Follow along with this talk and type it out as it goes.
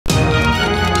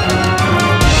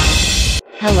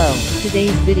Hello, today's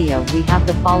video we have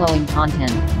the following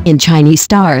content. In Chinese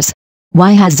stars.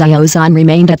 Why has Xiao Zhan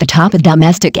remained at the top of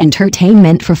domestic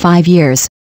entertainment for 5 years?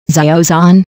 Xiao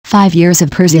Zhan, 5 years of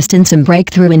persistence and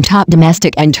breakthrough in top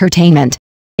domestic entertainment.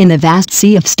 In the vast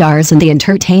sea of stars in the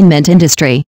entertainment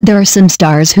industry, there are some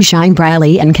stars who shine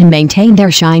brightly and can maintain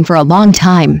their shine for a long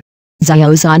time.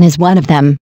 Xiao Zhan is one of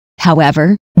them.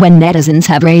 However, when netizens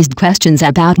have raised questions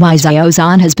about why Xiao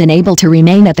Zhan has been able to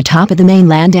remain at the top of the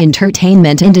mainland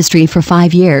entertainment industry for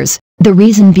 5 years, the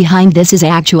reason behind this is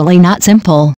actually not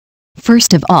simple.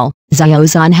 First of all, Xiao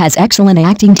Zhan has excellent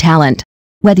acting talent.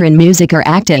 Whether in music or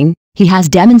acting, he has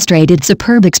demonstrated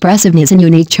superb expressiveness and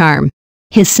unique charm.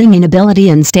 His singing ability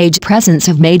and stage presence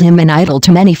have made him an idol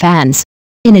to many fans.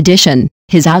 In addition,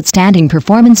 his outstanding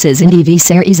performances in TV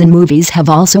series and movies have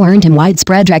also earned him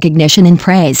widespread recognition and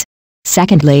praise.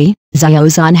 Secondly, Xiao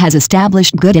Zhan has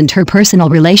established good interpersonal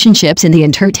relationships in the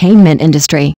entertainment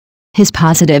industry. His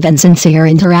positive and sincere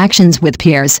interactions with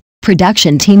peers,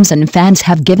 production teams and fans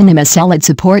have given him a solid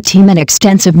support team and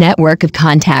extensive network of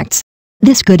contacts.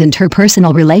 This good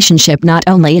interpersonal relationship not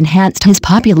only enhanced his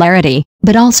popularity,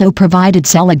 but also provided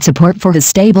solid support for his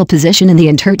stable position in the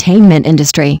entertainment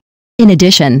industry. In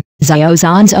addition, Xiao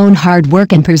Zhan's own hard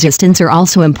work and persistence are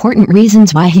also important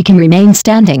reasons why he can remain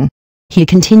standing. He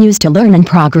continues to learn and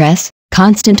progress,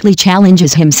 constantly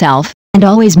challenges himself, and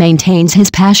always maintains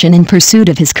his passion in pursuit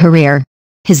of his career.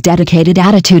 His dedicated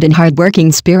attitude and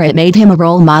hard-working spirit made him a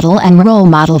role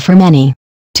model for many.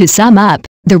 To sum up,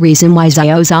 the reason why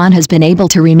Xiao Zhan has been able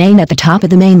to remain at the top of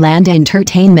the mainland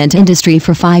entertainment industry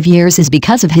for 5 years is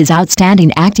because of his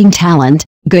outstanding acting talent,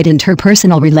 good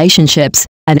interpersonal relationships,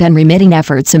 and unremitting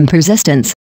efforts and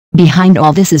persistence. Behind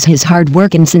all this is his hard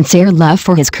work and sincere love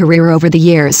for his career over the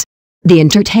years. The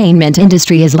entertainment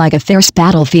industry is like a fierce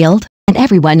battlefield, and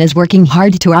everyone is working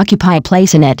hard to occupy a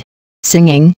place in it.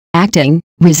 Singing, acting,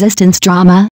 resistance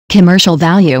drama, commercial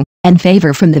value, and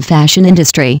favor from the fashion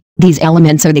industry, these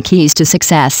elements are the keys to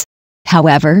success.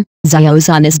 However, Xiao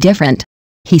Zhan is different.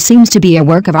 He seems to be a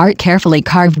work of art carefully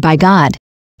carved by God.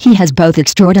 He has both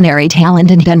extraordinary talent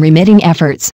and unremitting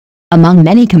efforts. Among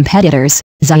many competitors,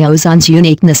 Xiao Zhan's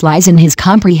uniqueness lies in his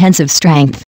comprehensive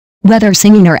strength. Whether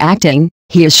singing or acting,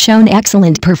 he has shown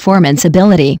excellent performance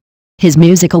ability. His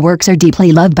musical works are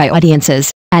deeply loved by audiences,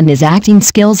 and his acting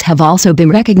skills have also been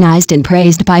recognized and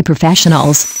praised by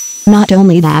professionals. Not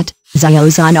only that, Xiao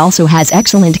Zhan also has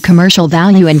excellent commercial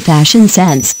value and fashion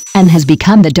sense, and has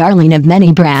become the darling of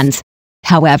many brands.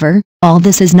 However, all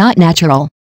this is not natural.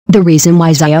 The reason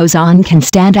why Xiao Zhan can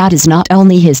stand out is not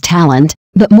only his talent,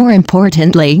 but more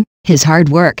importantly, his hard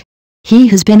work. He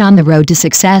has been on the road to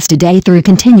success today through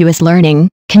continuous learning,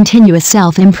 continuous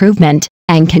self-improvement,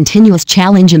 and continuous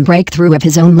challenge and breakthrough of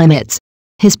his own limits.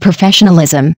 His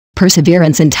professionalism,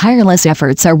 perseverance and tireless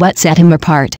efforts are what set him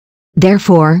apart.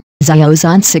 Therefore, Xiao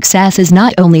Zhan's success is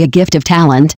not only a gift of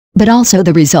talent, but also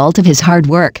the result of his hard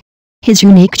work. His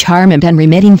unique charm and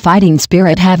unremitting fighting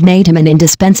spirit have made him an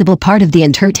indispensable part of the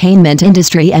entertainment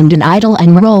industry and an idol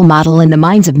and role model in the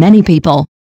minds of many people.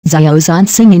 Xiao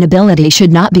Zhan's singing ability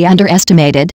should not be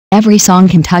underestimated. Every song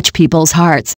can touch people's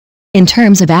hearts. In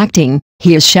terms of acting,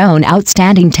 he has shown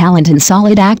outstanding talent and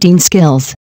solid acting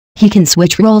skills. He can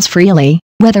switch roles freely,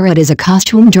 whether it is a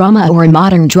costume drama or a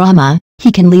modern drama,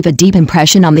 he can leave a deep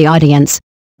impression on the audience.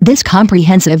 This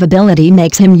comprehensive ability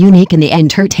makes him unique in the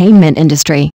entertainment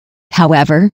industry.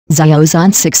 However, Xiao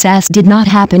Zhan's success did not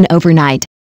happen overnight.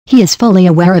 He is fully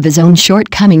aware of his own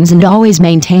shortcomings and always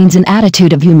maintains an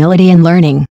attitude of humility and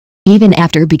learning. Even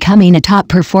after becoming a top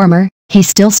performer, he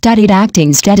still studied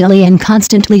acting steadily and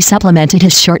constantly supplemented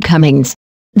his shortcomings.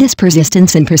 This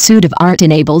persistence in pursuit of art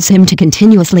enables him to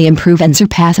continuously improve and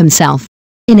surpass himself.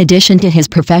 In addition to his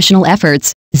professional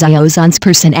efforts, Xiao Zhan's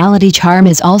personality charm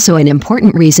is also an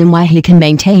important reason why he can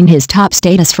maintain his top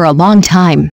status for a long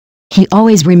time. He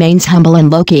always remains humble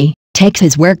and low-key, takes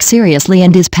his work seriously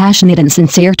and is passionate and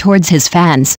sincere towards his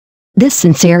fans. This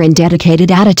sincere and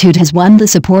dedicated attitude has won the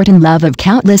support and love of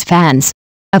countless fans.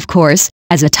 Of course,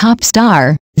 as a top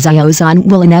star, Xiao Zhan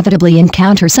will inevitably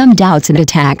encounter some doubts and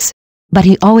attacks. But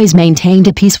he always maintained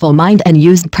a peaceful mind and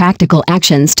used practical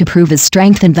actions to prove his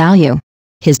strength and value.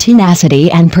 His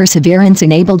tenacity and perseverance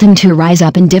enabled him to rise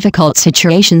up in difficult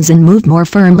situations and move more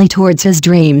firmly towards his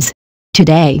dreams.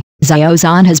 Today, Xiao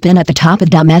Zhan has been at the top of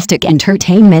domestic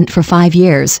entertainment for 5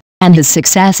 years, and his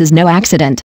success is no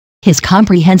accident. His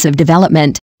comprehensive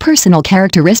development, personal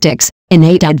characteristics,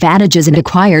 innate advantages and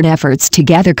acquired efforts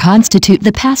together constitute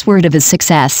the password of his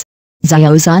success.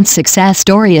 Xiao Zhan's success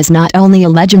story is not only a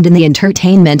legend in the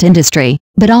entertainment industry,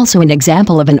 but also an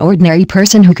example of an ordinary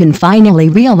person who can finally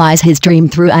realize his dream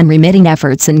through unremitting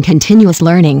efforts and continuous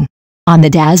learning. On the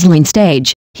dazzling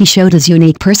stage, he showed his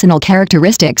unique personal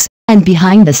characteristics, and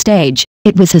behind the stage,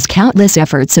 it was his countless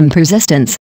efforts and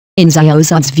persistence. In Xiao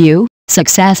Zhan's view,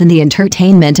 success in the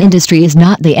entertainment industry is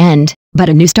not the end, but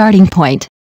a new starting point.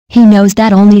 He knows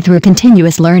that only through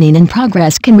continuous learning and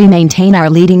progress can we maintain our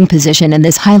leading position in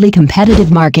this highly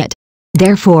competitive market.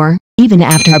 Therefore, even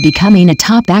after becoming a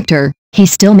top actor, he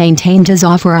still maintained his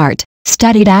awe for art,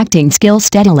 studied acting skills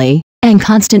steadily, and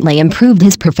constantly improved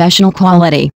his professional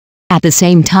quality. At the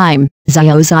same time,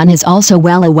 Xiao Zhan is also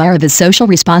well aware of his social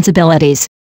responsibilities.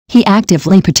 He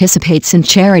actively participates in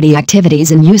charity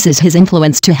activities and uses his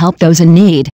influence to help those in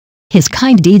need. His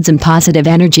kind deeds and positive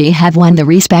energy have won the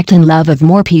respect and love of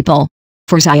more people.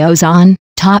 For Xiao Zhan,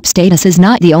 top status is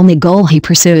not the only goal he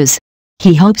pursues.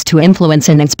 He hopes to influence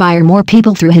and inspire more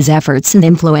people through his efforts and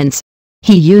influence.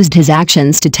 He used his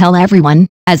actions to tell everyone,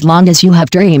 as long as you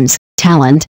have dreams,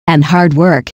 talent, and hard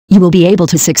work, you will be able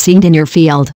to succeed in your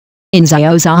field. In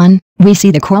Xiao Zhan, we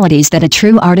see the qualities that a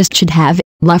true artist should have: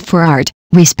 love for art,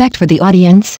 respect for the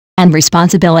audience, and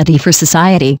responsibility for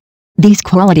society. These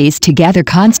qualities together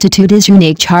constitute his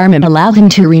unique charm and allow him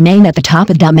to remain at the top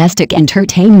of domestic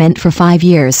entertainment for 5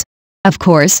 years. Of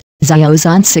course, Xiao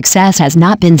Zhan's success has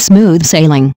not been smooth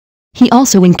sailing. He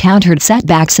also encountered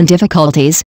setbacks and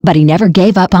difficulties, but he never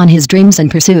gave up on his dreams and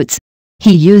pursuits.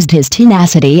 He used his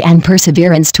tenacity and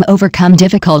perseverance to overcome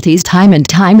difficulties time and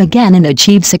time again and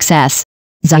achieve success.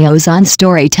 Xiao Zhan's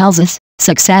story tells us,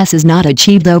 success is not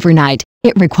achieved overnight,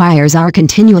 it requires our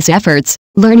continuous efforts,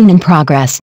 learning and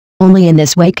progress. Only in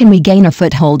this way can we gain a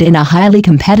foothold in a highly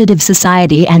competitive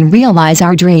society and realize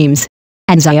our dreams.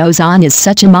 And Xiao Zhan is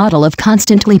such a model of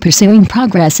constantly pursuing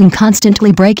progress and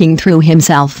constantly breaking through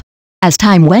himself. As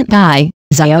time went by,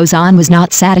 Xiao Zhan was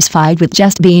not satisfied with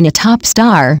just being a top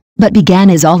star, but began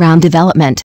his all-round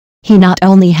development. He not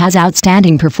only has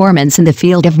outstanding performance in the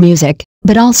field of music,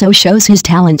 but also shows his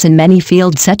talents in many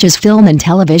fields such as film and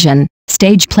television,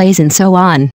 stage plays and so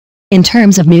on. In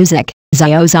terms of music,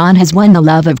 Xiao Zhan has won the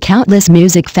love of countless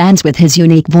music fans with his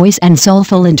unique voice and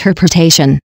soulful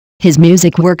interpretation. His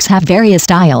music works have various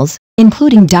styles,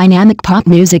 including dynamic pop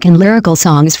music and lyrical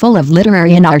songs full of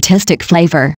literary and artistic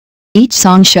flavor. Each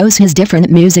song shows his different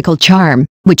musical charm,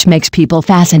 which makes people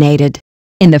fascinated.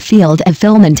 In the field of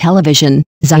film and television,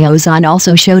 Xiao Zhan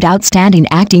also showed outstanding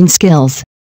acting skills.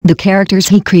 The characters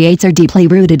he creates are deeply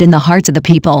rooted in the hearts of the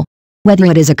people. Whether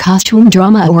it is a costume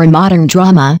drama or a modern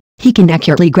drama, he can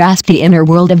accurately grasp the inner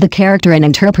world of the character and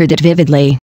interpret it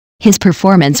vividly. His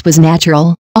performance was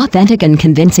natural, authentic and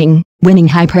convincing, winning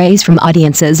high praise from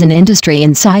audiences and industry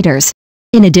insiders.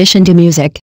 In addition to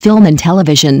music, film and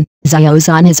television, Xiao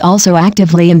Zhan is also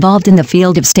actively involved in the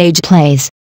field of stage plays.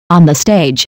 On the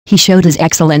stage, he showed his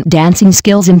excellent dancing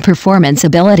skills and performance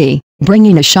ability,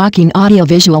 bringing a shocking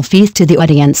audiovisual feast to the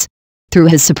audience. Through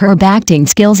his superb acting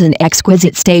skills and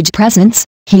exquisite stage presence,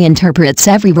 he interprets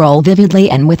every role vividly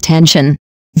and with tension.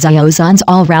 Xiao Zhan's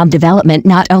all-round development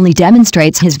not only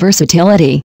demonstrates his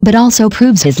versatility, but also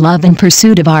proves his love and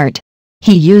pursuit of art.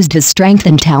 He used his strength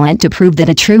and talent to prove that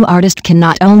a true artist can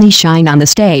not only shine on the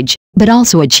stage, but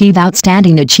also achieve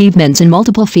outstanding achievements in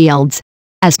multiple fields.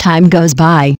 As time goes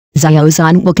by, Xiao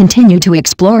Zhan will continue to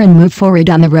explore and move forward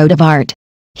on the road of art.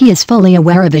 He is fully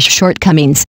aware of his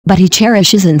shortcomings, but he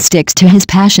cherishes and sticks to his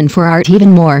passion for art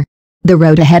even more. The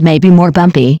road ahead may be more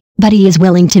bumpy, but he is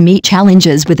willing to meet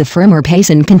challenges with a firmer pace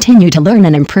and continue to learn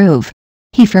and improve.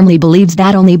 He firmly believes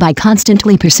that only by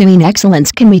constantly pursuing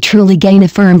excellence can we truly gain a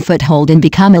firm foothold and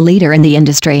become a leader in the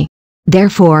industry.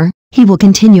 Therefore, he will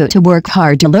continue to work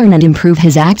hard to learn and improve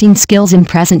his acting skills and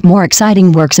present more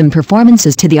exciting works and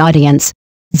performances to the audience.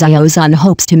 Xiao Zhan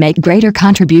hopes to make greater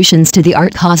contributions to the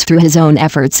art cause through his own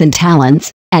efforts and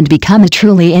talents, and become a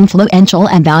truly influential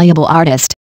and valuable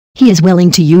artist. He is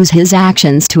willing to use his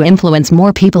actions to influence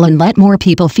more people and let more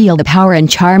people feel the power and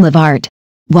charm of art.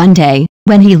 One day,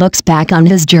 when he looks back on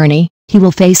his journey, he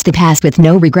will face the past with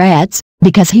no regrets,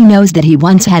 because he knows that he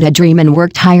once had a dream and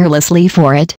worked tirelessly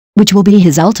for it, which will be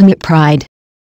his ultimate pride.